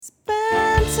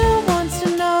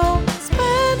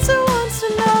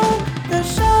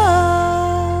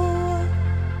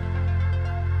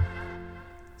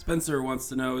Spencer Wants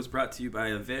to Know is brought to you by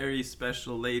a very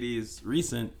special lady's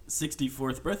recent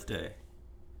 64th birthday.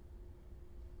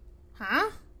 Huh?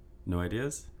 No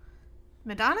ideas?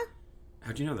 Madonna?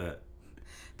 How'd you know that?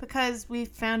 Because we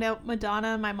found out Madonna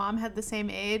and my mom had the same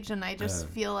age, and I just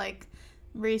feel like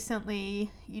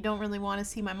recently you don't really want to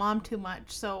see my mom too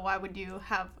much, so why would you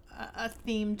have a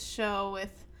themed show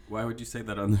with... Why would you say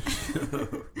that on the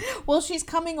show? Well, she's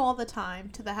coming all the time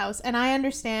to the house, and I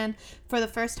understand for the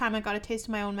first time I got a taste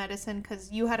of my own medicine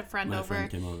because you had a friend over. My friend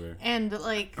came over. And,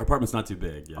 like... Our apartment's not too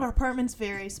big, yeah. Our apartment's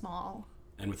very small.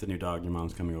 And with the new dog, your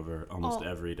mom's coming over almost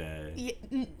every day.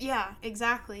 Yeah,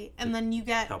 exactly. And then you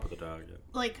get... Help with the dog, yeah.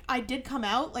 Like, I did come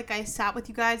out. Like, I sat with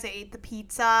you guys. I ate the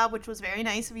pizza, which was very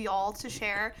nice of you all to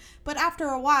share. But after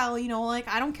a while, you know, like,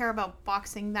 I don't care about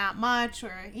boxing that much.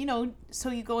 Or, you know,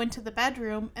 so you go into the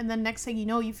bedroom, and then next thing you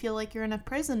know, you feel like you're in a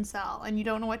prison cell, and you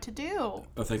don't know what to do.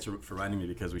 Oh, thanks for reminding me,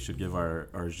 because we should give our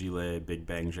Gillet Big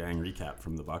Bang Jang recap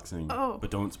from the boxing. Oh.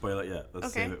 But don't spoil it yet. Let's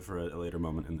Okay. save it for a later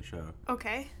moment in the show.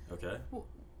 Okay. Okay?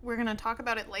 We're going to talk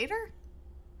about it later?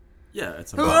 Yeah,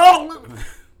 it's I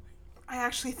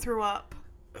actually threw up.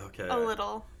 Okay. A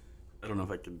little. I don't know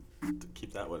if I can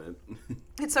keep that one in.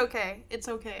 It's okay. It's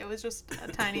okay. It was just a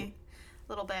tiny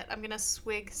little bit. I'm going to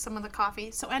swig some of the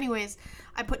coffee. So anyways,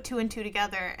 I put two and two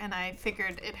together, and I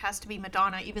figured it has to be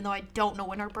Madonna, even though I don't know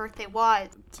when her birthday was.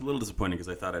 It's a little disappointing because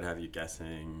I thought I'd have you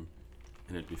guessing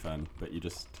and it'd be fun, but you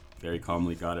just very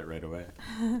calmly got it right away.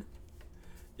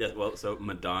 Yeah, well, so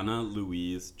Madonna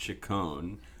Louise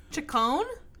Ciccone. Ciccone?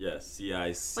 Yes,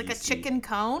 C-I-C-C. Like a chicken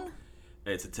cone?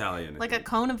 It's Italian. Like a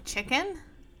cone of chicken?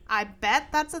 I bet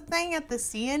that's a thing at the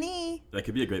C&E. That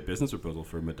could be a great business proposal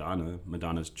for Madonna.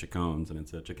 Madonna's Ciccones, and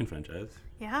it's a chicken franchise.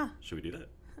 Yeah. Should we do that?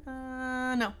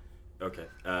 No. Okay.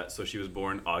 So she was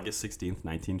born August 16th,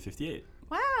 1958.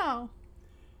 Wow.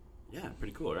 Yeah,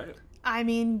 pretty cool, right? I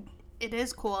mean, it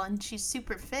is cool, and she's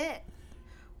super fit.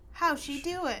 How'd she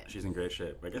do it? She's in great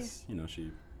shape. I guess, you know, she...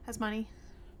 Has money.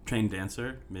 Trained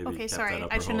dancer. Maybe Okay, kept sorry. that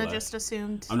up I her shouldn't whole have life. just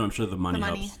assumed. Oh, no, I'm sure the money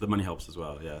money. helps. The money helps as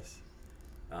well, yes.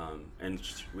 And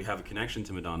we have a connection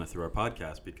to Madonna through our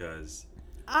podcast because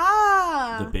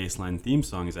the baseline theme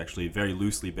song is actually very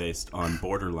loosely based on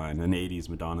Borderline, an 80s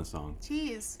Madonna song.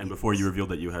 Jeez. And before you revealed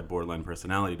that you had borderline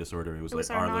personality disorder, it was like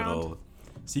our little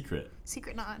secret.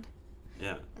 Secret nod.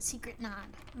 Yeah. A secret nod.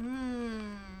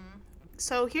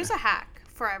 So here's a hack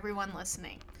for everyone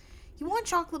listening. You want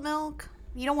chocolate milk?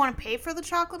 You don't want to pay for the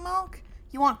chocolate milk?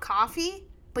 You want coffee,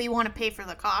 but you want to pay for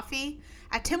the coffee?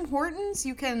 At Tim Hortons,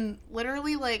 you can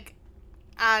literally, like,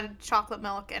 add chocolate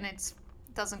milk, and it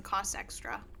doesn't cost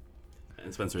extra.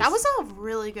 And Spencer's... That was a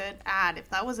really good ad. If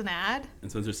that was an ad,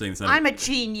 And Spencer's saying this I'm a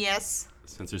genius.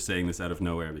 Spencer's saying this out of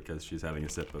nowhere because she's having a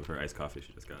sip of her iced coffee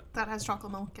she just got. That has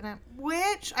chocolate milk in it.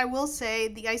 Which, I will say,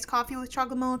 the iced coffee with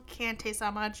chocolate milk can't taste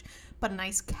that much, but a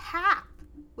nice cap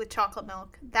with chocolate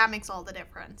milk, that makes all the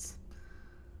difference.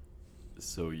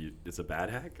 So it's a bad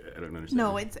hack? I don't understand.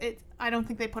 No, it's I don't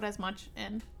think they put as much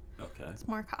in. Okay. It's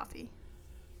more coffee.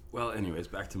 Well, anyways,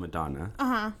 back to Madonna.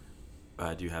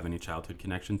 Uh-huh. Do you have any childhood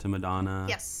connection to Madonna?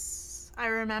 Yes. I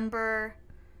remember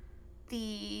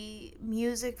the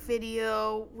music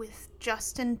video with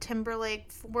Justin Timberlake,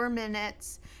 4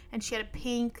 minutes, and she had a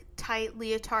pink, tight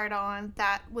leotard on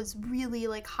that was really,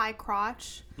 like, high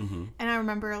crotch. Mm-hmm. And I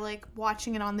remember, like,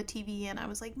 watching it on the TV, and I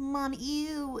was like, Mom,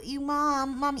 ew,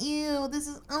 Mom, ew, this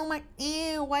is, oh my,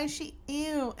 ew, why is she,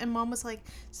 ew? And Mom was like,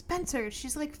 Spencer,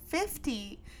 she's, like,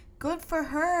 50. Good for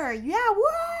her. Yeah,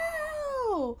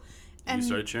 whoa! And you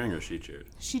started cheering or she cheered?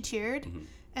 She cheered. Mm-hmm.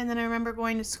 And then I remember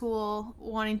going to school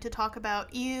wanting to talk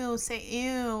about say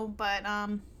ew, but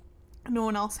no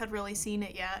one else had really seen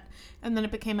it yet. And then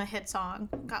it became a hit song.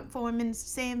 Got 4 minutes to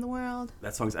save the world.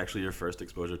 That song's actually your first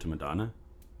exposure to Madonna?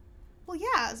 Well,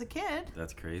 yeah, as a kid.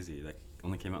 That's crazy. That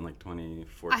only came out in like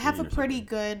 2014. I have a pretty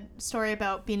good story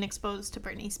about being exposed to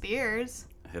Britney Spears.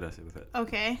 Hit us with it.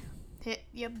 Okay. Hit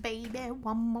ya, baby,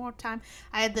 one more time.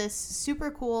 I had this super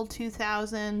cool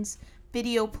 2000s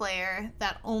video player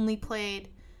that only played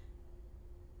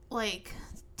like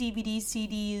DVD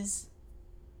CDs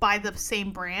by the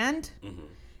same brand,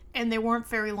 and they weren't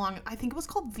very long. I think it was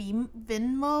called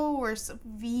Venmo or some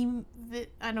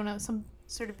I don't know, some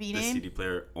sort of V name. The CD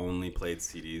player only played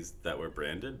CDs that were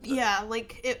branded? Yeah,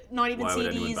 like not even Why would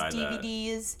anyone CDs, buy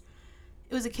DVDs. That?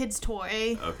 It was a kid's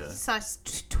toy. Okay.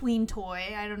 Such tween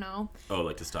toy. I don't know. Oh,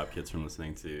 like to stop kids from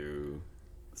listening to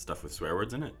stuff with swear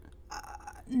words in it?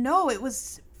 No, it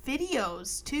was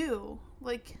videos too.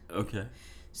 Like. Okay.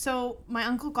 So my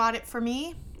uncle got it for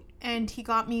me, and he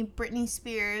got me Britney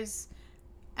Spears,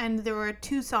 and there were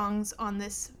 2 songs on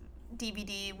this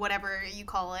DVD, whatever you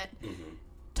call it. Mm-hmm.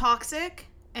 Toxic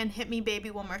and Hit Me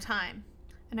Baby One More Time.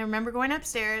 And I remember going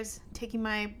upstairs, taking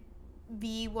my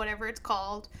V, whatever it's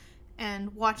called,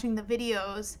 and watching the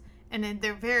videos, and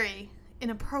they're very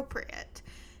inappropriate.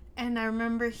 And I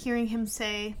remember hearing him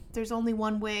say, there's only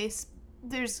one way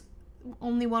Spencer...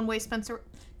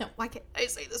 No, why can't I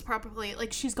say this properly?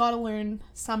 Like, she's got to learn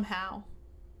somehow.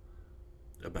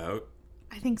 About?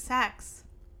 I think sex.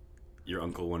 Your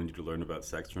uncle wanted you to learn about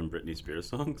sex from Britney Spears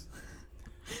songs?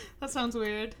 That sounds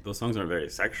weird. Those songs aren't very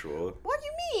sexual. What do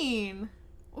you mean?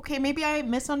 Okay, maybe I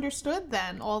misunderstood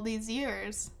then all these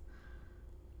years.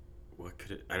 What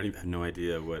could it... I don't even have no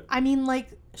idea what... I mean,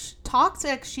 like,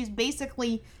 Toxic, she's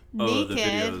basically naked. Oh, the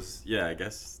videos. Yeah, I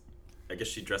guess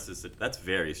she dresses... That's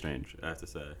very strange, I have to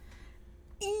say.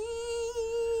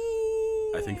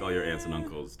 I think all your aunts and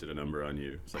uncles did a number on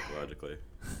you, psychologically,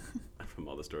 from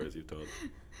all the stories you've told.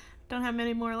 Don't have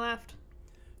many more left.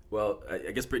 Well,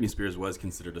 I guess Britney Spears was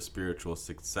considered a spiritual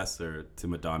successor to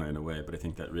Madonna in a way, but I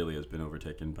think that really has been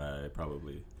overtaken by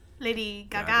probably... Lady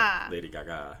Gaga. Lady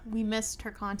Gaga. We missed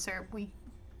her concert. We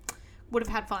would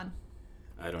have had fun.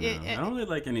 I don't know. I don't really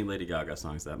like any Lady Gaga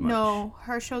songs that much. No,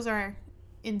 her shows are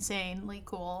insanely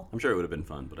cool. I'm sure it would have been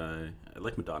fun, but I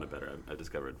like Madonna better, I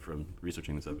discovered from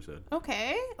researching this episode.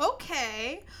 Okay,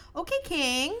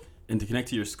 King. And to connect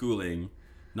to your schooling,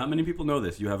 not many people know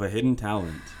this. You have a hidden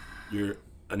talent. You're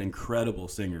an incredible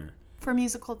singer. For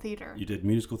musical theater. You did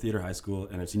musical theater high school,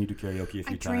 and I've seen you do karaoke a few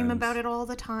times. I dream about it all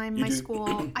the time, my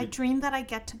school. I dream that I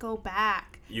get to go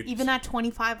back. Even at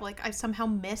 25, like,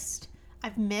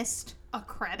 I've missed a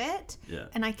credit,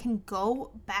 and I can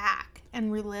go back and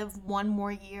relive one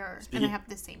more year. And I have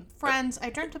the same friends. I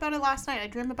dreamt about it last night. I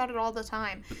dream about it all the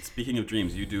time. But speaking of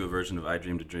dreams, you do a version of I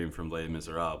Dreamed a Dream from Les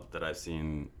Miserables that I've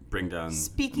seen bring down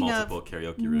multiple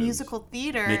karaoke rooms. Musical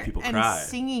theater make people and cry.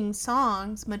 Singing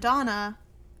songs. Madonna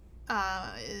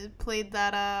played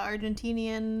that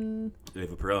Argentinian...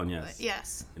 Eva Perón, yes.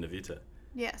 Yes. In Evita.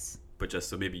 Yes. But just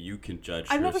so maybe you can judge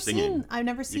I've her never singing. I've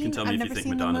never seen. You can tell me I've if you never think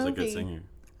seen Madonna's the a good movie. singer.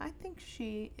 I think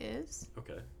she is.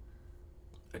 Okay.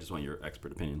 I just want your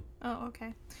expert opinion. Oh,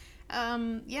 okay.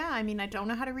 Yeah, I mean, I don't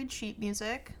know how to read sheet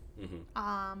music.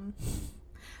 Mm-hmm.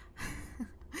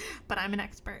 But I'm an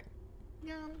expert.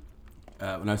 Yeah.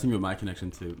 When I was thinking about my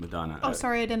connection to Madonna...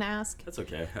 sorry, I didn't ask. That's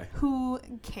okay. Who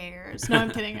cares? No,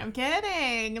 I'm kidding. I'm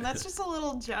kidding. That's just a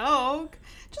little joke.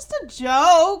 Just a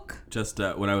joke. Just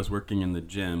when I was working in the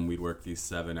gym, we'd work these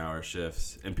 7-hour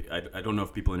shifts. And I don't know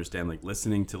if people understand, like,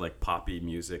 listening to, like, poppy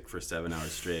music for 7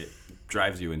 hours straight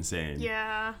drives you insane.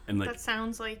 Yeah, and like, that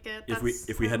sounds like it.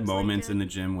 If we had moments in the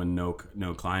gym when no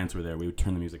clients were there, we would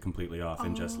turn the music completely off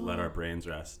and just let our brains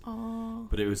rest.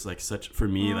 But it was like for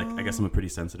me, like, I guess I'm a pretty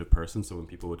sensitive person, so when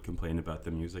people would complain about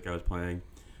the music I was playing,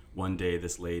 one day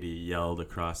this lady yelled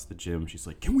across the gym, she's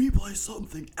like, "Can we play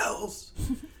something else?"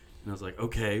 And I was like,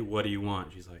 "Okay, what do you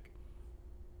want?" She's like,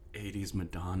 "80s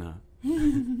Madonna."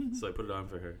 So I put it on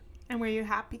for her. And were you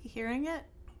happy hearing it?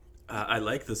 I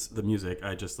like the music.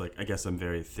 I guess I'm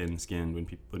very thin-skinned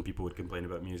when people would complain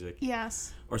about music.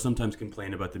 Yes. Or sometimes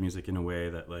complain about the music in a way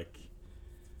that, like,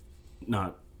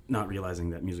 not realizing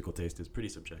that musical taste is pretty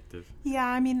subjective. Yeah,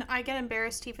 I mean, I get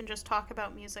embarrassed to even just talk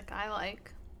about music I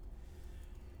like.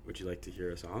 Would you like to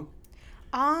hear a song?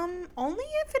 Only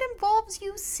if it involves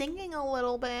you singing a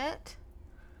little bit.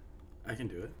 I can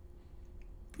do it.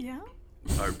 Yeah?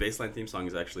 Our baseline theme song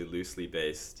is actually loosely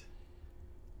based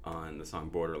on the song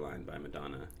Borderline by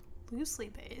Madonna. Loosely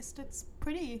based? It's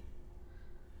pretty...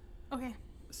 Okay.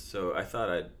 So I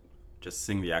thought I'd just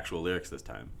sing the actual lyrics this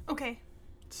time. Okay.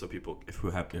 So people, if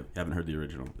you haven't heard the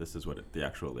original, this is what the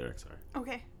actual lyrics are.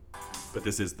 Okay. But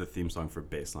this is the theme song for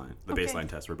Baseline. The Baseline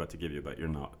test we're about to give you about your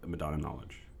Madonna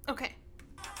knowledge. Okay.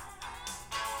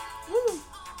 Woo!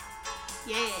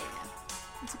 Yeah.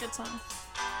 It's a good song.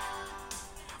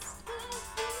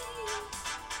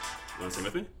 You want to sing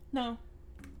with me? No.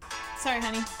 Sorry,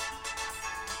 honey.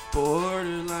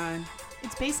 Borderline.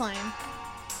 It's Baseline.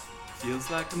 Feels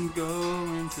like I'm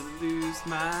going to lose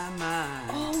my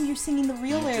mind. Oh, you're singing the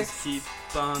real lyrics. Just keep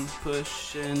on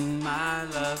pushing my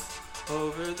love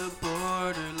over the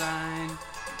borderline.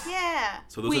 Yeah.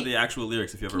 So those are the actual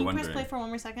lyrics, if you're ever wondering. Can you press play for one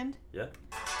more second? Yeah.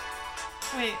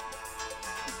 Wait.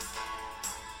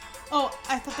 Oh,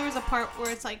 I thought there was a part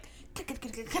where it's like... I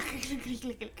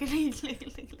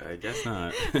guess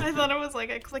not. I thought it was like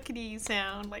a clickety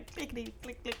sound, like clickety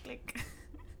click click click.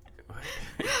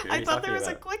 I thought there was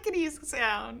a clickety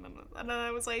sound, and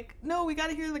I was like, no, we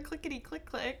gotta hear the clickety click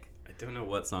click. I don't know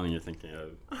what song you're thinking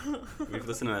of. We've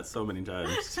listened to that so many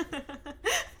times.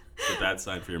 It's a bad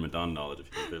sign for your Madonna knowledge if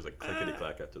you think there's a clickety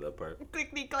clack after that part.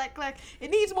 Clickety clack clack. It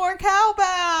needs more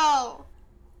cowbell.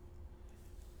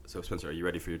 So, Spencer, are you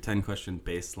ready for your 10-question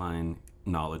baseline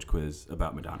knowledge quiz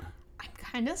about Madonna? I'm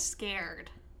kind of scared.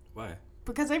 Why?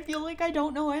 Because I feel like I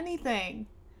don't know anything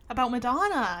about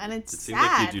Madonna, and it's sad. It seems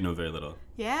like you do know very little.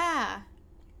 Yeah.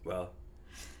 Well,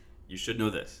 you should know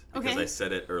this, because I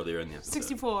said it earlier in the episode.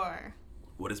 64.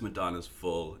 What is Madonna's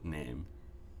full name?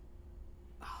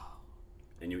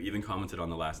 And you even commented on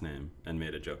the last name and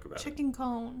made a joke about Chicken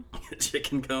cone.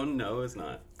 Chicken cone? No, it's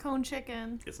not. Cone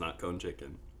chicken. It's not cone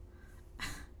chicken.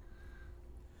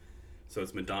 So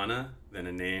it's Madonna, then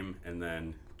a name, and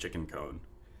then chicken cone.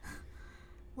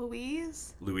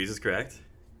 Louise? Louise is correct.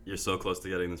 You're so close to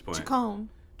getting this point. Chacon.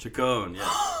 Chacon,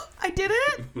 yes. I did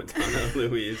it? Madonna,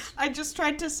 Louise. I just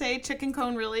tried to say chicken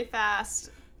cone really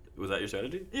fast. Was that your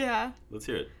strategy? Yeah. Let's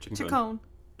hear it. Chicken cone.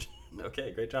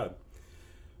 Okay, great job.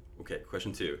 Okay,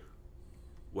 question 2.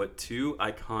 What 2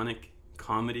 iconic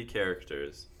comedy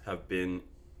characters have been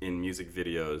in music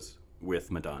videos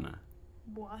with Madonna?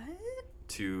 What?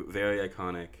 2 very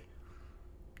iconic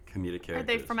comedic characters. Are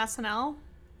they from SNL?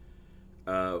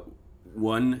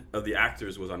 One of the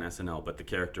actors was on SNL, but the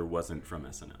character wasn't from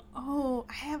SNL. Oh,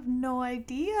 I have no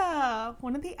idea.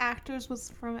 One of the actors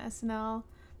was from SNL,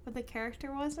 but the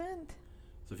character wasn't?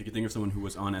 So if you could think of someone who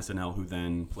was on SNL who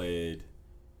then played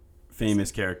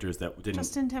famous characters that didn't...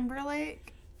 Justin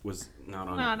Timberlake? Was not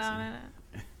on No.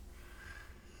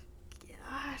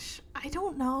 Gosh, I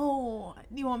don't know.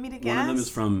 You want me to guess? One of them is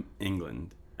from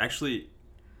England. Actually...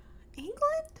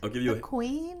 England? I'll give you the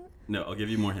Queen? No, I'll give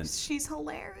you more hints. She's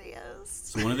hilarious.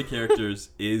 So one of the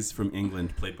characters is from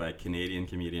England, played by a Canadian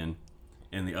comedian,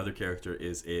 and the other character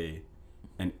is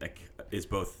is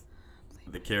both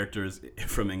the characters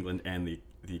from England and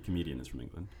the comedian is from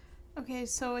England. Okay,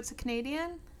 so it's a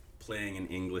Canadian? Playing an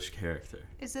English character.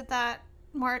 Is it that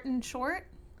Martin Short?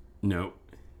 No.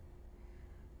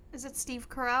 Is it Steve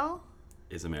Carell?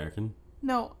 Is American?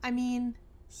 No, I mean...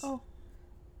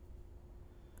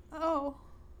 Oh.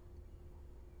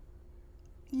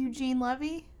 Eugene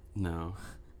Levy? No.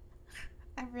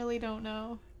 I really don't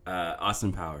know.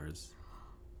 Austin Powers.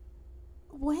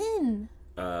 When?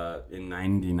 In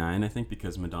 99, I think,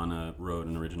 because Madonna wrote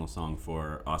an original song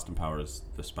for Austin Powers'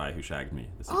 The Spy Who Shagged Me.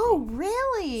 Oh,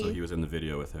 really? So he was in the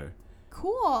video with her.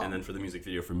 Cool. And then for the music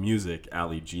video for Music,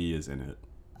 Ali G is in it.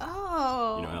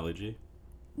 Oh. You know Ali G?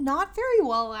 Not very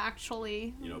well,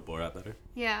 actually. You know Borat better?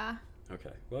 Yeah.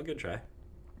 Okay. Well, good try.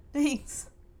 Thanks.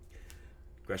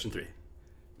 Question 3.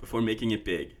 Before making it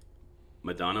big,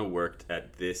 Madonna worked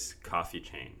at this coffee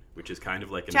chain, which is kind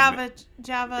of like an Java.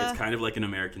 It's kind of like an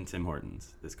American Tim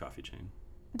Hortons, this coffee chain.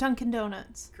 Dunkin'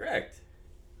 Donuts. Correct.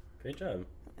 Great job.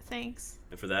 Thanks.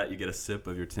 And for that, you get a sip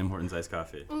of your Tim Hortons iced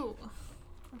coffee. Ooh.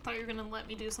 I thought you were going to let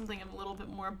me do something a little bit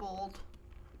more bold.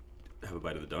 Have a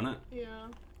bite of the donut? Yeah.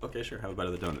 Okay, sure. Have a bite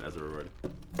of the donut as a reward.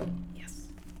 Yes.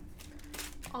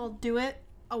 I'll do it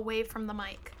away from the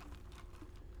mic.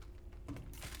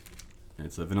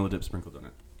 It's a vanilla dip sprinkle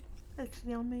donut. It's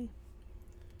yummy.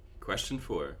 Question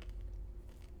 4.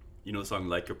 You know the song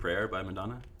Like a Prayer by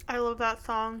Madonna? I love that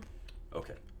song.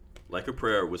 Okay. Like a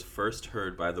Prayer was first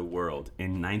heard by the world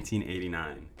in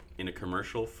 1989 in a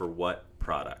commercial for what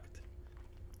product?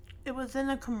 It was in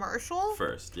a commercial?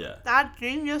 First, yeah. That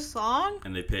genius song?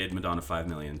 And they paid Madonna $5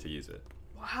 million to use it.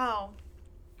 Wow.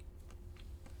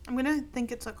 I'm going to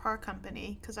think it's a car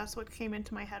company because that's what came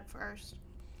into my head first.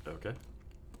 Okay.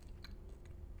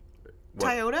 What?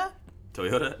 Toyota?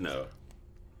 Toyota? No.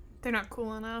 They're not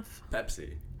cool enough.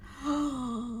 Pepsi.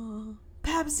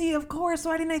 Pepsi, of course.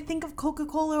 Why didn't I think of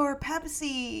Coca-Cola or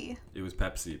Pepsi? It was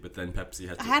Pepsi, but then Pepsi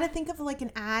had to... I had to think of like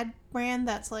an ad brand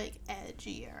that's like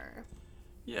edgier.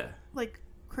 Yeah. Like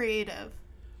creative.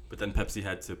 But then Pepsi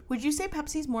had to... Would you say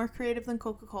Pepsi's more creative than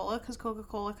Coca-Cola? Because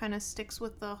Coca-Cola kind of sticks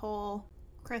with the whole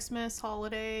Christmas,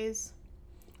 holidays.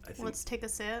 I think... Let's take a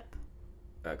sip.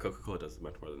 Coca-Cola does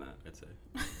much more than that, I'd say.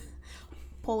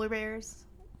 Polar bears.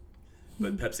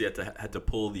 But Pepsi had to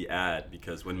pull the ad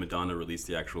because when Madonna released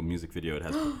the actual music video, it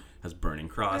has burning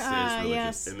crosses,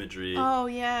 religious imagery. Oh,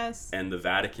 yes. And the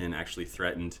Vatican actually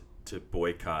threatened to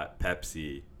boycott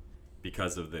Pepsi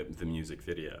because of the music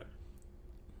video.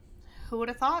 Who would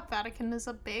have thought? Vatican is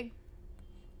a big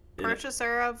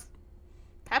purchaser of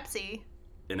Pepsi.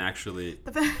 And actually...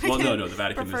 The Vatican the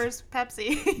Vatican prefers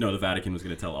Pepsi. No, the Vatican was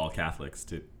going to tell all Catholics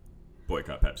to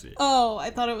boycott Pepsi. Oh, I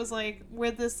thought it was like,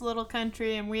 we're this little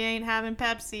country and we ain't having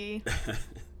Pepsi.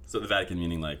 So the Vatican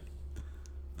meaning like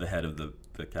the head of the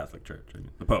Catholic Church, I mean,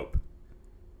 the Pope.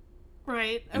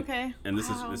 Right, okay. And this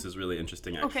is really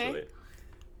interesting, actually. Okay.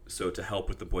 So to help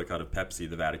with the boycott of Pepsi,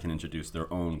 the Vatican introduced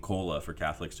their own cola for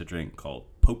Catholics to drink called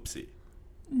Popesy.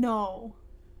 No.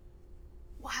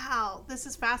 Wow, this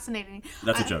is fascinating.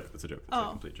 That's a joke. That's a joke. That's a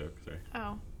complete joke. Sorry.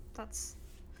 Oh.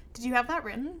 Did you have that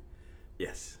written?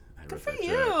 Yes. Good for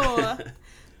you.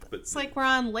 But it's like we're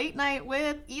on Late Night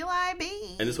with Eli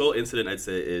B. And this whole incident, I'd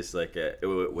say, is like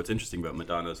what's interesting about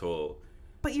Madonna's whole.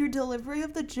 But your delivery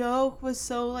of the joke was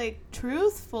so like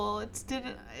truthful. It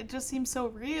just seems so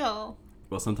real.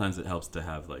 Well, sometimes it helps to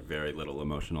have like very little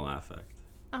emotional affect.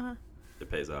 It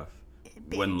pays off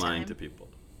when lying to people.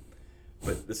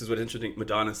 But this is what's interesting.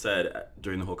 Madonna said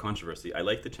during the whole controversy, "I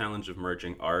like the challenge of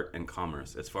merging art and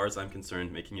commerce. As far as I'm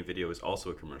concerned, making a video is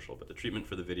also a commercial, but the treatment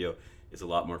for the video is a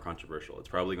lot more controversial. It's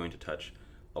probably going to touch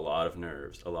a lot of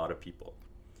nerves, a lot of people."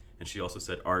 And she also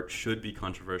said art should be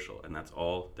controversial, and that's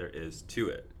all there is to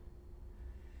it.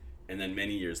 And then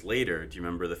many years later, do you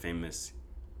remember the famous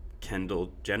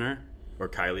Kendall Jenner or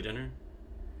Kylie Jenner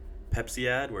Pepsi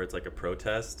ad where it's like a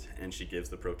protest and she gives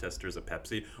the protesters a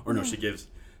Pepsi? Or no, she gives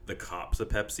the cops a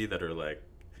Pepsi that are like,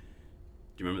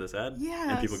 do you remember this ad?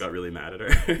 Yes. And people got really mad at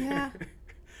her. Yeah.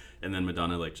 And then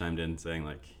Madonna like chimed in saying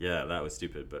like, yeah, that was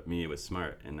stupid, but me was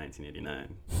smart in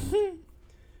 1989.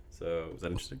 So, was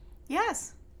that interesting?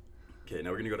 Yes. Okay,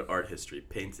 now we're going to go to art history,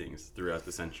 paintings throughout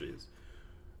the centuries.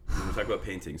 When we talk about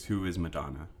paintings, who is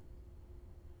Madonna?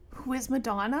 Who is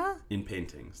Madonna? In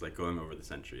paintings, like going over the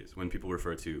centuries, when people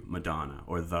refer to Madonna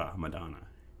or the Madonna.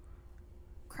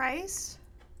 Christ?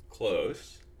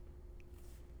 Close.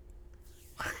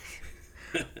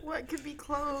 What could be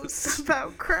close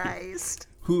about Christ?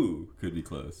 Who could be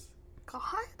close?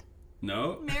 God?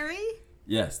 No? Mary?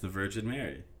 Yes, the Virgin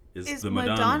Mary is the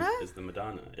Madonna? Is the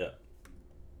Madonna, yeah.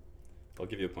 I'll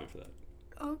give you a point for that.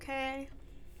 Okay.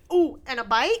 Oh, and a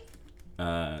bite?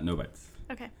 No bites.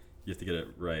 Okay. You have to get it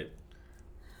right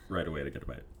away to get a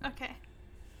bite. Okay.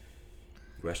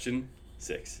 Question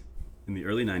 6. In the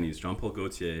early 90s, Jean-Paul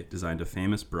Gaultier designed a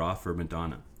famous bra for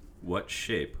Madonna. What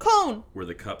shape Cone. were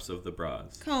the cups of the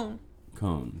bras? Cone.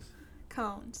 Cones.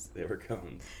 Cones. They were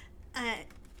cones. A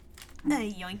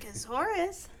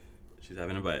Yoinkosaurus. She's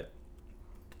having a bite.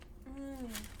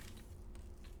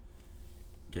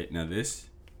 Okay, now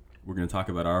we're going to talk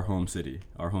about our home city,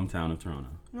 our hometown of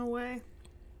Toronto. No way.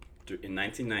 In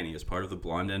 1990, as part of the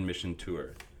Blonde Ambition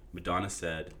tour, Madonna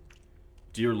said,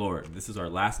 "Dear Lord, this is our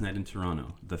last night in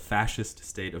Toronto, the fascist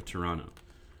state of Toronto.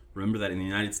 Remember that in the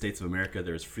United States of America,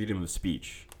 there is freedom of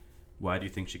speech. Why do you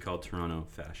think she called Toronto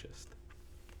fascist?"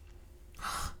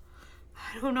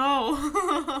 I don't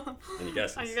know. Any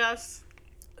guesses? I guess.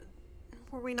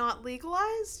 Were we not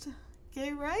legalized?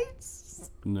 Gay rights?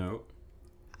 No.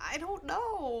 I don't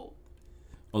know.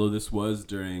 Although this was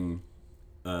during,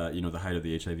 the height of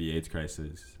the HIV/AIDS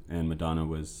crisis, and Madonna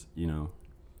was,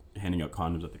 handing out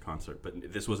condoms at the concert,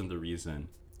 but this wasn't the reason.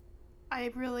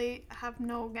 I really have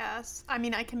no guess. I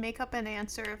mean, I can make up an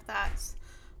answer if that's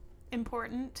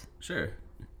important. Sure.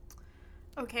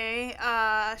 Okay,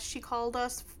 she called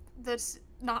us,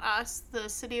 not us, the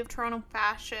city of Toronto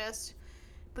fascist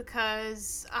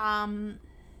because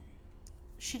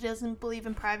she doesn't believe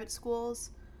in private schools,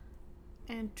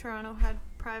 and Toronto had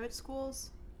private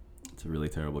schools. It's a really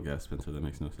terrible guess, Spencer. That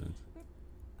makes no sense.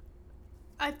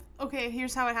 Okay,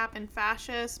 here's how it happened.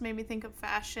 Fascist made me think of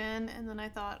fashion, and then I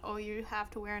thought, oh, you have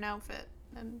to wear an outfit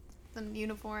and then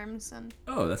uniforms and.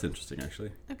 Oh, that's interesting,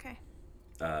 actually. Okay.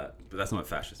 But that's not what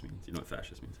fascist means. You know what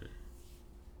fascist means,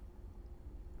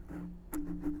 right?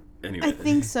 Anyway. I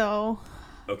think so.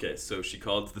 Okay, so she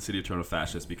called the city of Toronto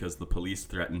fascist because the police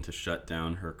threatened to shut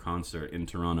down her concert in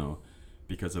Toronto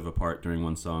because of a part during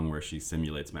one song where she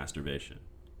simulates masturbation.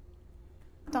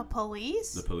 The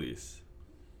police? The police.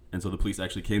 And so the police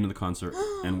actually came to the concert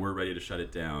and were ready to shut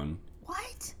it down.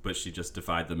 What? But she just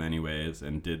defied them anyways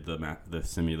and did the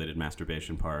simulated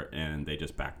masturbation part, and they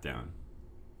just backed down.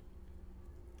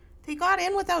 They got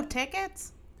in without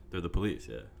tickets? They're the police,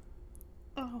 yeah.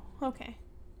 Oh, okay.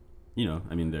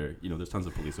 There's tons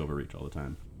of police overreach all the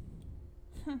time.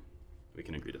 We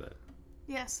can agree to that.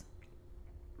 Yes.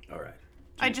 All right.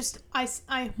 I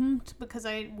hummed because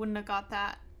I wouldn't have got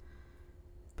that.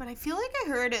 But I feel like I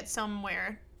heard it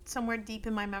somewhere deep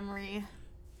in my memory.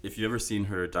 If you've ever seen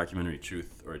her documentary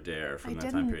Truth or Dare from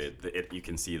that time period, you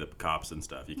can see the cops and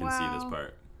stuff. You can see this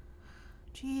part.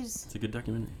 Jeez. It's a good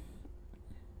documentary.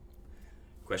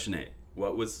 Question 8.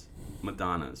 What was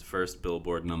Madonna's first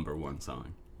Billboard #1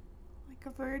 song? Like a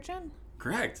virgin?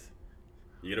 Correct.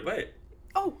 You get a bite.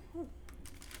 Oh.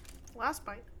 Last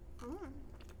bite. All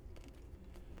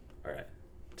right.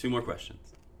 2 more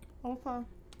questions. Okay.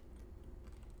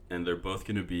 And they're both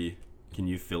going to be, can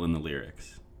you fill in the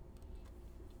lyrics?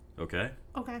 Okay?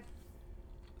 Okay.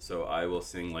 So I will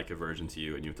sing Like a Virgin to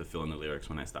you, and you have to fill in the lyrics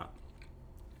when I stop.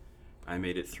 I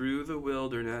made it through the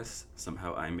wilderness.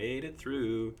 Somehow I made it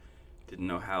through. Didn't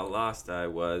know how lost I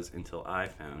was until I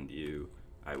found you.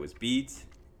 I was beat,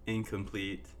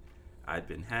 incomplete. I'd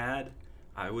been had.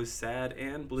 I was sad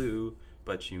and blue,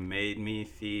 but you made me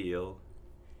feel.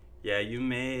 Yeah, you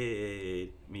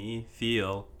made me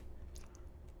feel.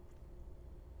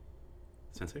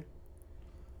 Spencer?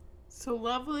 So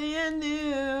lovely and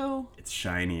new. It's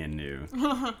shiny and new.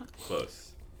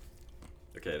 Close.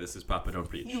 Okay, this is Papa Don't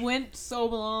Preach. You went so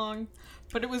long,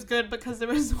 but it was good because there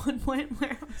was one point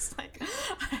where I was like,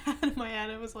 I had in my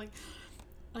head, it was like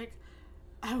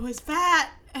I was fat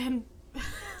and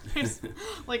there's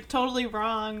like totally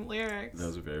wrong lyrics.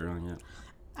 Those are very wrong, yeah.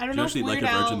 I don't know if Weird Like a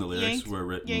Al Virgin, the lyrics were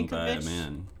written by a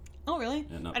man. Oh, really?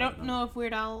 Yeah, I don't know if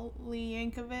Weird Al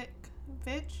Yankovic.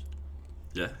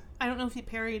 Yeah. I don't know if he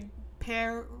parodied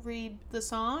the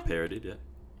song. Parodied, yeah.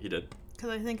 He did. Because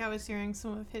I think I was hearing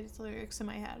some of his lyrics in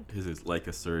my head. His is like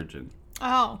a surgeon.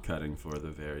 Oh. Cutting for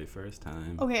the very first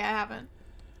time. Okay, I haven't.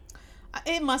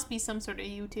 It must be some sort of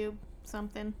YouTube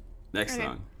something. Next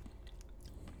song.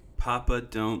 Papa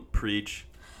Don't Preach.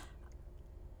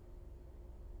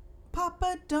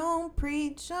 Papa don't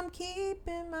preach, I'm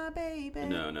keeping my baby.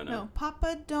 No.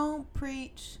 Papa don't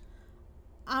preach,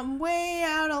 I'm way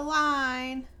out of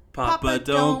line. Papa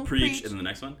don't preach. And then the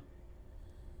next one?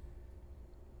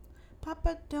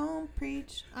 Papa don't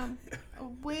preach, I'm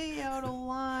way out of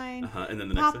line. And then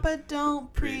the next one? Papa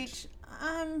don't preach,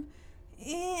 I'm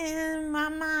in my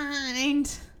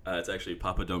mind. It's actually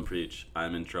Papa Don't Preach,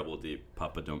 I'm in trouble deep.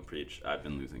 Papa Don't Preach, I've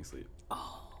been losing sleep.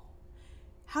 Oh.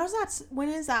 When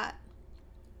is that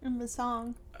in the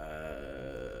song?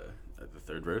 The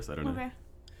third verse? I don't know. Okay.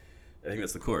 I think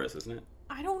that's the chorus, isn't it?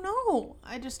 I don't know.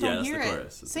 I just don't hear it. Yeah,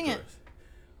 that's the chorus. Sing it.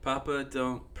 Papa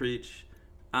don't preach,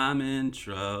 I'm in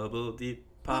trouble deep.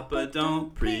 Papa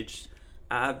don't preach,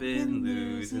 I've been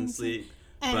losing sleep.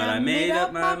 But I made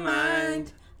up my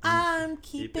mind, I'm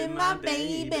keeping my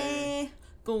baby.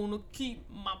 Gonna keep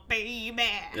my baby.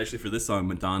 Actually, for this song,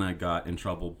 Madonna got in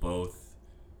trouble both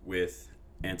with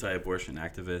anti-abortion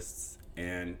activists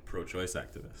and pro-choice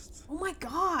activists. Oh my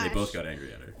gosh. They both got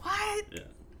angry at her. What? Yeah.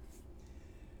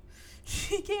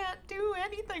 She can't do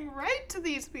anything right to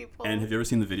these people. And have you ever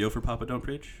seen the video for Papa Don't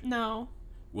Preach? No.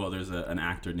 Well, there's an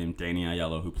actor named Danny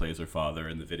Aiello who plays her father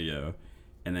in the video,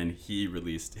 and then he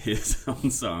released his own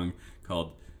song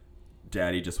called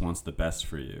Daddy Just Wants the Best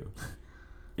for You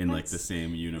in like the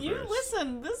same universe.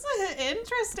 Listen, this is an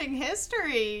interesting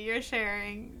history you're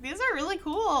sharing. These are really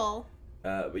cool.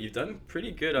 But you've done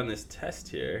pretty good on this test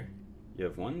here. You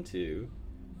have 1, 2,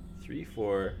 3,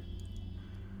 4.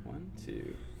 1,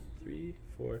 2, 3,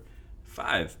 4,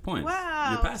 5 points. Wow.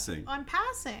 You're passing. I'm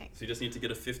passing. So you just need to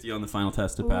get a 50 on the final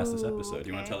test to pass this episode. Okay. Do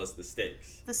you want to tell us the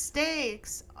stakes? The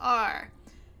stakes are,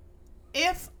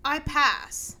 if I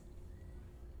pass,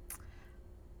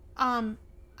 if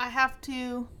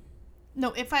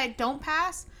I don't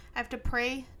pass, I have to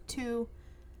pray to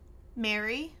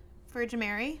Mary, Virgin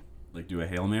Mary. Like do a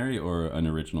Hail Mary or an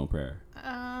original prayer?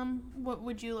 What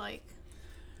would you like?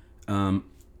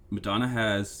 Madonna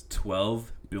has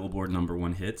 12 Billboard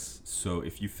 #1 hits, so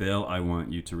if you fail, I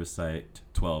want you to recite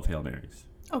 12 Hail Marys.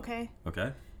 Okay.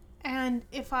 Okay? And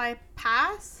if I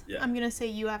pass, Yeah. I'm going to say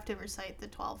you have to recite the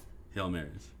 12. Hail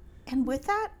Marys. And with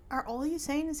that, are all you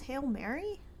saying is Hail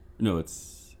Mary? No,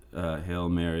 it's Hail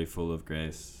Mary, full of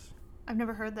grace. I've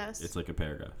never heard this. It's like a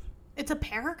paragraph. It's a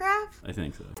paragraph? I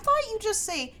think so. I thought you just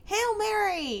say, Hail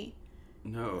Mary!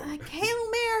 No. Like,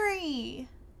 Hail Mary!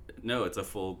 No, it's a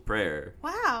full prayer.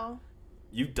 Wow.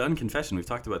 You've done confession. We've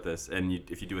talked about this. And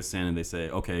if you do a sin and they say,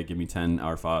 okay, give me 10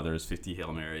 Our Fathers, 50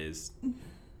 Hail Marys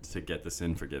to get the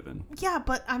sin forgiven. Yeah,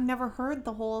 but I've never heard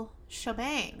the whole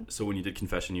shebang. So when you did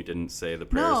confession, you didn't say the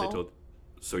prayers No. they told.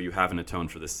 So you haven't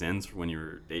atoned for the sins when you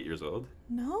were 8 years old?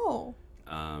 No.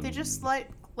 They just let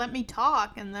me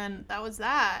talk, and then that was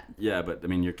that. Yeah, but I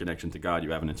mean, your connection to God,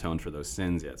 you haven't atoned for those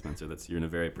sins yet, Spencer. You're in a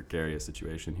very precarious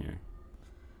situation here.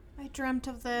 I dreamt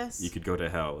of this. You could go to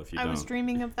hell if you don't. I was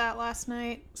dreaming of that last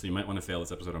night. So you might want to fail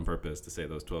this episode on purpose to say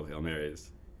those 12 Hail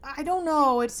Marys. I don't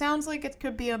know. It sounds like it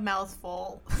could be a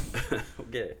mouthful.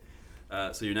 Okay.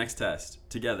 So your next test,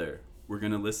 together, we're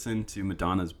going to listen to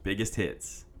Madonna's biggest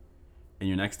hits. And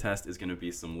your next test is going to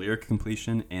be some lyric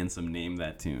completion and some name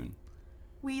that tune.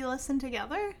 We listen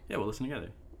together? Yeah, we'll listen together.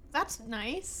 That's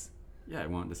nice. Yeah, I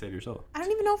wanted to save your soul. I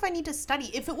don't even know if I need to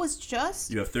study. If it was just...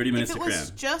 You have 30 minutes to cram. If it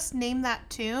was just name that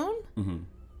tune,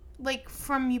 like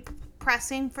from you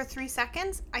pressing for 3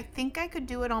 seconds, I think I could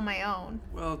do it on my own.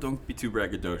 Well, don't be too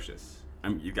braggadocious.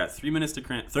 You've got 3 minutes to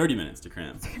cram. 30 minutes to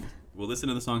cram. We'll listen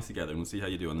to the songs together and we'll see how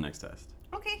you do on the next test.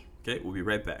 Okay. Okay, we'll be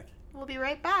right back. We'll be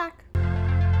right back.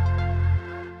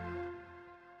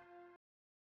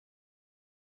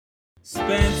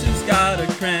 Spencer's got a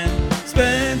cram.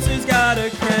 Spencer's got a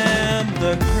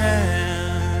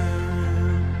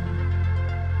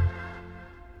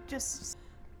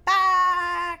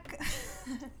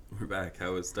We're back.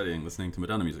 How was studying, listening to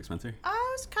Madonna music, Spencer? It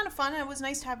was kind of fun. It was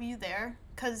nice to have you there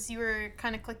because you were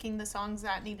kind of clicking the songs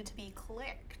that needed to be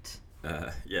clicked.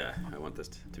 Yeah, I want this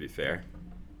to be fair.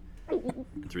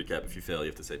 And to recap, if you fail, you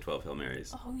have to say 12 Hail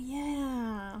Marys. Oh,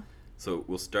 yeah. So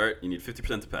we'll start. You need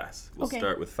 50% to pass. We'll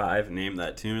start with 5 name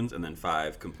that tunes, and then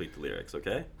 5 complete the lyrics,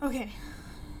 okay? Okay.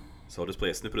 So I'll just play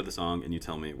a snippet of the song, and you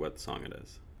tell me what song it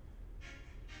is.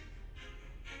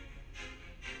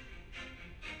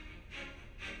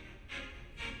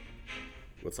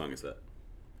 What song is that?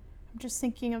 I'm just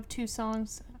thinking of 2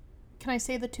 songs. Can I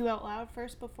say the 2 out loud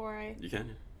first before I... You can,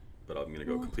 yeah. But I'm going to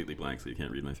go completely blank so you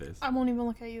can't read my face. I won't even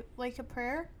look at you. Like a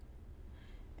Prayer?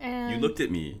 And... You looked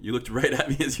at me. You looked right at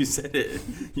me as you said it.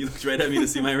 You looked right at me to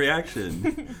see my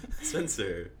reaction.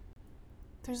 Spencer.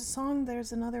 There's a song,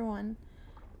 there's another one.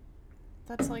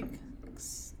 That's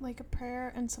like a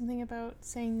prayer and something about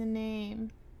saying the name.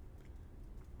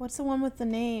 What's the one with the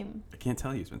name? I can't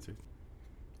tell you, Spencer.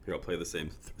 Here, I'll play the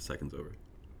same seconds over.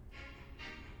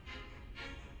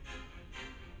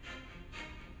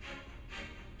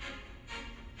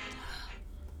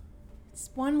 It's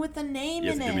one with the name in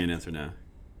it. You have to give me an answer now.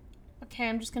 Okay,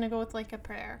 I'm just going to go with Like a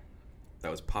Prayer.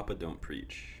 That was Papa Don't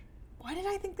Preach. Why did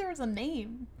I think there was a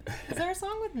name? Is there a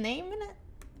song with name in it?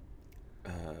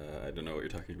 I don't know what you're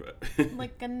talking about.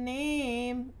 Like a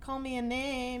name. Call me a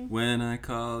name. When I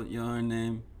call your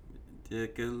name,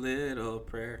 take a little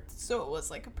prayer. So it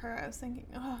was Like a Prayer. I was thinking,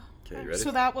 oh. Okay, you ready?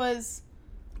 So that was...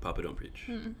 Papa Don't Preach.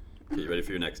 Okay, you ready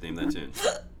for your next name that tune?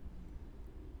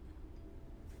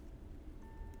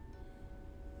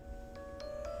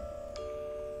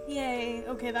 Yay.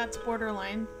 Okay, that's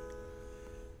Borderline.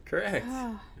 Correct.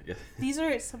 These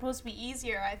are supposed to be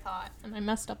easier, I thought, and I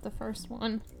messed up the first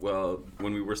one. Well,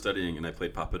 when we were studying and I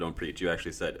played Papa Don't Preach, you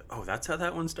actually said, oh, that's how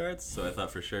that one starts? So I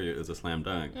thought for sure it was a slam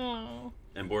dunk. Oh.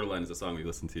 And Borderline is a song we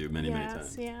listened to many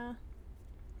times. Yeah.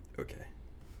 Okay.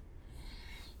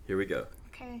 Here we go.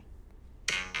 Okay.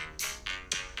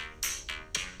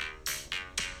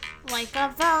 Like a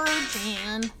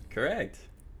Virgin. Correct.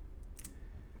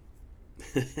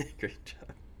 Great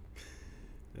job.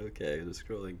 Okay, just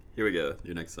scrolling. Here we go.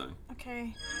 Your next song.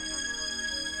 Okay.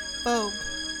 Vogue.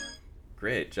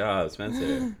 Great job,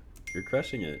 Spencer. You're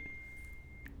crushing it.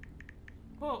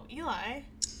 Whoa, Eli.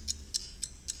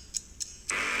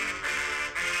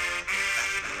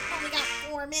 Only got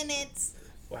 4 minutes.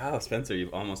 Wow, Spencer,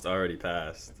 you've almost already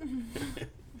passed.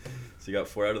 So you got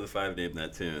 4 out of the 5 named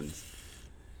that tunes.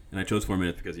 And I chose 4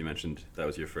 minutes because you mentioned that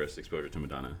was your first exposure to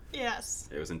Madonna. Yes.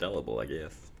 It was indelible, I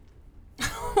guess.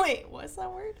 Wait, what's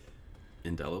that word?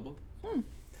 Indelible?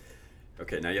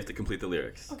 Okay, now you have to complete the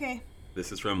lyrics. Okay.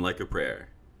 This is from Like a Prayer.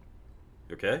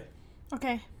 Okay?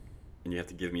 Okay. And you have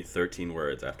to give me 13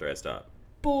 words after I stop.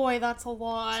 Boy, that's a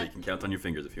lot. So you can count on your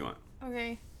fingers if you want.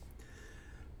 Okay.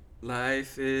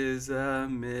 Life is a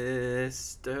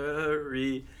mystery.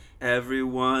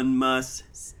 Everyone must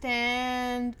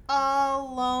stand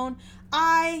alone.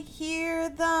 I hear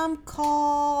them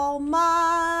call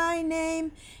my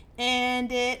name,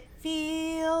 and it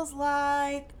feels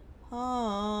like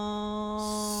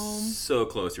home. So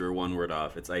close. You were 1 word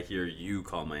off. It's I hear you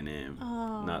call my name.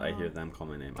 Oh, Not I hear them call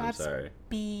my name. that's I'm sorry.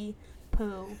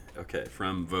 B-poo. Okay,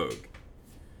 from Vogue.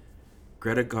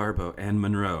 Greta Garbo and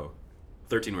Monroe.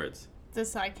 13 words.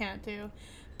 This I can't do,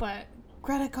 but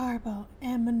Greta Garbo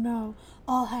and Monroe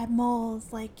all had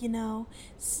moles, like, you know,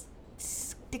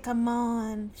 stick 'em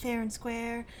on fair and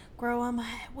square, grow 'em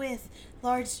with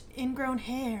large ingrown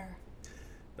hair.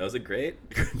 That was a great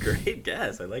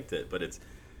guess. I liked it. But it's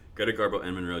Greta Garbo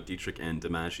and Monroe, Dietrich and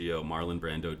DiMaggio, Marlon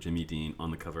Brando, Jimmy Dean on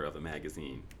the cover of a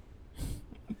magazine.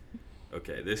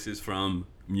 Okay, this is from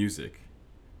Music,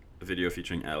 a video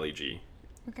featuring Ali G.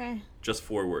 Okay. Just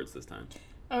 4 words this time.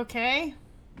 Okay.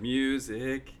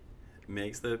 Music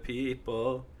makes the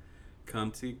people come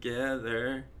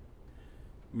together.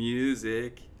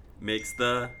 Music makes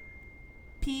the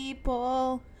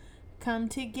people come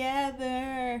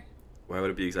together. Why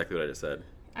would it be exactly what I just said?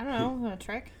 I don't know. A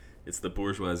trick? It's the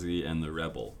bourgeoisie and the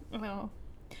rebel. Oh.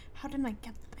 How did I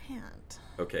get that?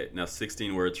 Okay, now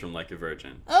 16 words from Like a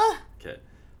Virgin. Ugh! Okay.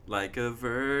 Like a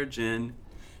virgin.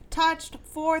 Touched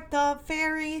for the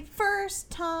very first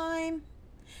time.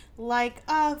 Like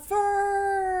a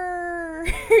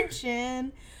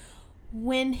virgin.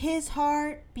 When his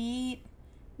heart beat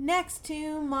next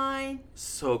to mine.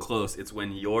 So close. It's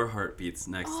when your heart beats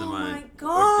next to mine. Oh my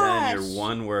gosh. Again, you're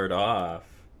 1 word off.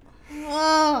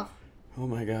 Ugh. Oh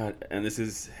my god. And this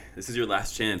is your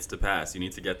last chance to pass. You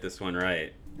need to get this one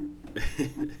right.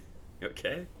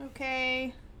 Okay?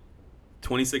 Okay.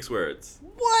 26 words.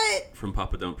 What? From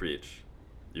Papa Don't Preach.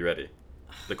 You ready?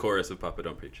 The chorus of Papa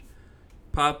Don't Preach.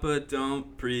 Papa,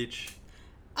 don't preach.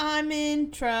 I'm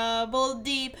in trouble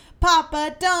deep.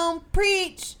 Papa, don't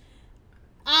preach.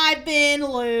 I've been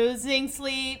losing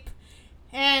sleep.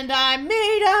 And I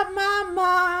made up my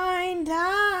mind.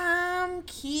 I'm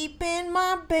keeping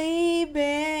my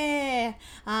baby.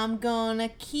 I'm gonna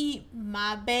keep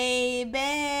my baby.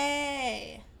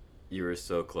 You were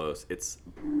so close. It's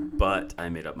but I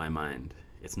made up my mind.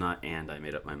 It's not and I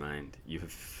made up my mind. You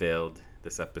have failed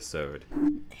this episode.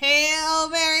 Hail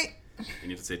Mary. You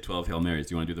need to say 12 Hail Marys.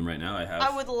 Do you want to do them right now?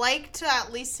 I would like to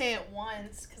at least say it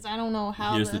once, because I don't know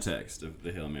how. Here's the text of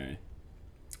the Hail Mary.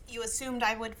 You assumed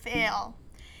I would fail.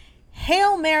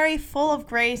 Hail Mary, full of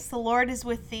grace, the Lord is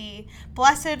with thee.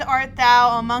 Blessed art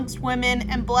thou amongst women,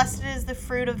 and blessed is the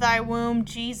fruit of thy womb,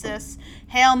 Jesus.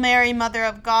 Hail Mary, Mother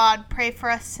of God, pray for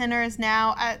us sinners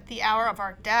now at the hour of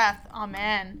our death.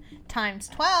 Amen. Times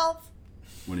 12.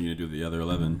 When are you going to do the other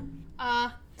 11?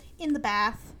 In the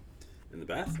bath. In the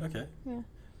bath? Okay. Yeah. Do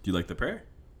you like the prayer?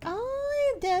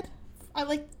 I did. I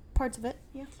like parts of it,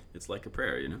 yeah. It's like a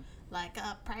prayer, you know? Like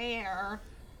a prayer.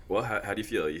 Well, how do you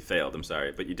feel? You failed, I'm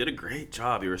sorry. But you did a great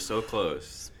job. You were so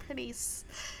close.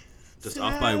 Just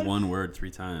off by one word 3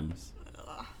 times.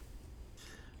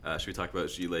 Should we talk about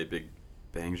Gilet Big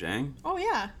Bang Zhang? Oh,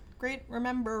 yeah. Great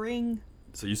remembering.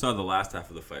 So you saw the last half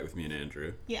of the fight with me and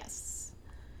Andrew. Yes.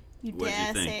 You What did dare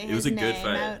you think? say It was his a good name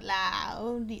fight. out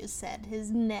loud. You said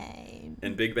his name.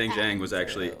 And Big Bang Zhang was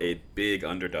actually a big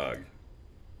underdog.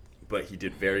 But he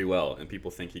did very well, and people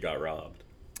think he got robbed.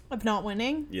 Of not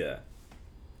winning? Yeah.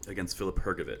 Against Filip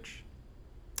Hrgović.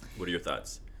 What are your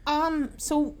thoughts?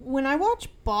 So when I watch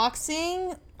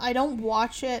boxing, I don't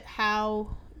watch it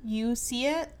how you see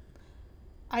it.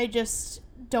 I just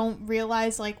don't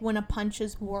realize, like, when a punch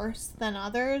is worse than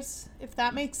others, if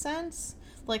that makes sense.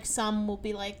 Like, some will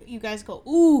be like, you guys go,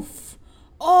 oof,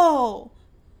 oh.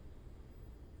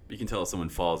 You can tell if someone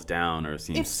falls down or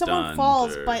seems If stunned. someone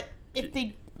falls, but if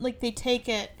they take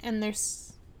it and they're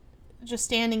just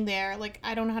standing there, like,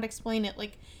 I don't know how to explain it.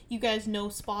 Like, you guys know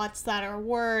spots that are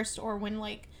worse, or when,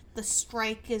 like, the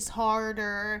strike is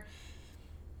harder.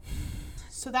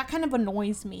 So that kind of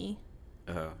annoys me.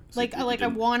 So I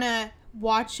want to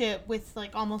watch it with,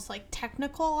 like, almost, like,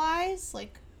 technical eyes,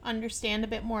 like, understand a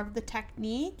bit more of the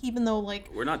technique, even though, like,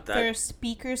 we're not that... there are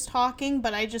speakers talking,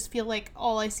 but I just feel like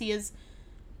all I see is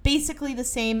basically the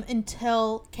same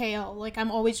until KO. Like,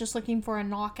 I'm always just looking for a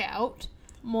knockout.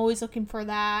 I'm always looking for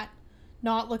that,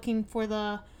 not looking for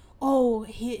the, oh,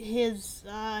 his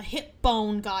hip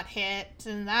bone got hit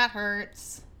and that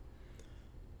hurts.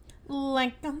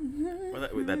 Like,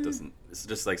 well, that doesn't... It's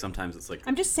just like sometimes it's like...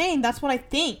 I'm just saying that's what I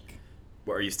think.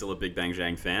 Well, are you still a Big Bang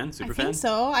Zhang fan? Super I fan? think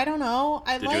so. I don't know.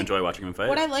 Did you enjoy watching him fight?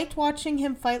 What I liked watching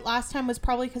him fight last time was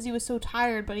probably because he was so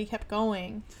tired, but he kept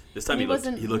going. This time he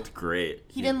looked great.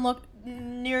 He didn't look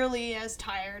nearly as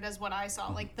tired as what I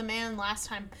saw. Like, the man last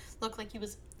time looked like he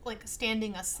was, like,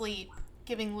 standing asleep,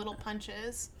 giving little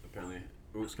punches. Apparently.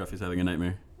 Ooh, Scruffy's having a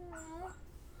nightmare. Aww.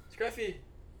 Scruffy!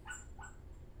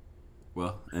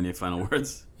 Well, any final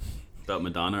words about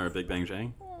Madonna or Big Bang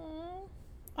Zhang?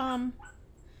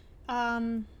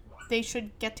 They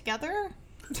should get together?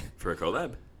 For a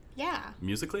collab? Yeah.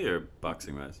 Musically or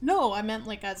boxing-wise? No, I meant,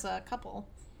 like, as a couple.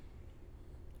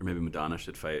 Or maybe Madonna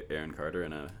should fight Aaron Carter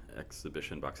in an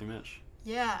exhibition boxing match?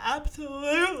 Yeah,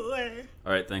 absolutely.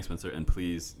 All right, thanks, Spencer. And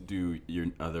please do your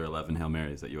other 11 Hail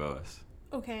Marys that you owe us.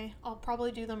 Okay, I'll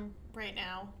probably do them right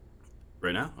now.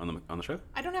 Right now? On the show?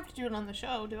 I don't have to do it on the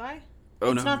show, do I?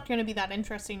 Oh, it's not going to be that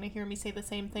interesting to hear me say the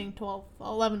same thing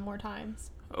 11 more times.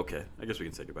 Okay, I guess we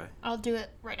can say goodbye. I'll do it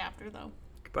right after, though.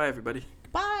 Goodbye, everybody.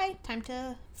 Goodbye. Time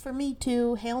for me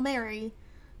to Hail Mary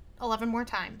 11 more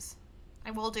times.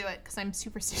 I will do it because I'm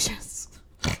superstitious.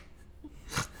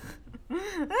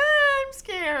 I'm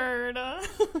scared.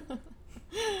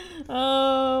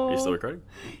 Oh. Are you still recording?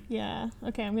 Yeah.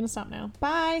 Okay, I'm going to stop now.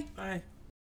 Bye. Bye.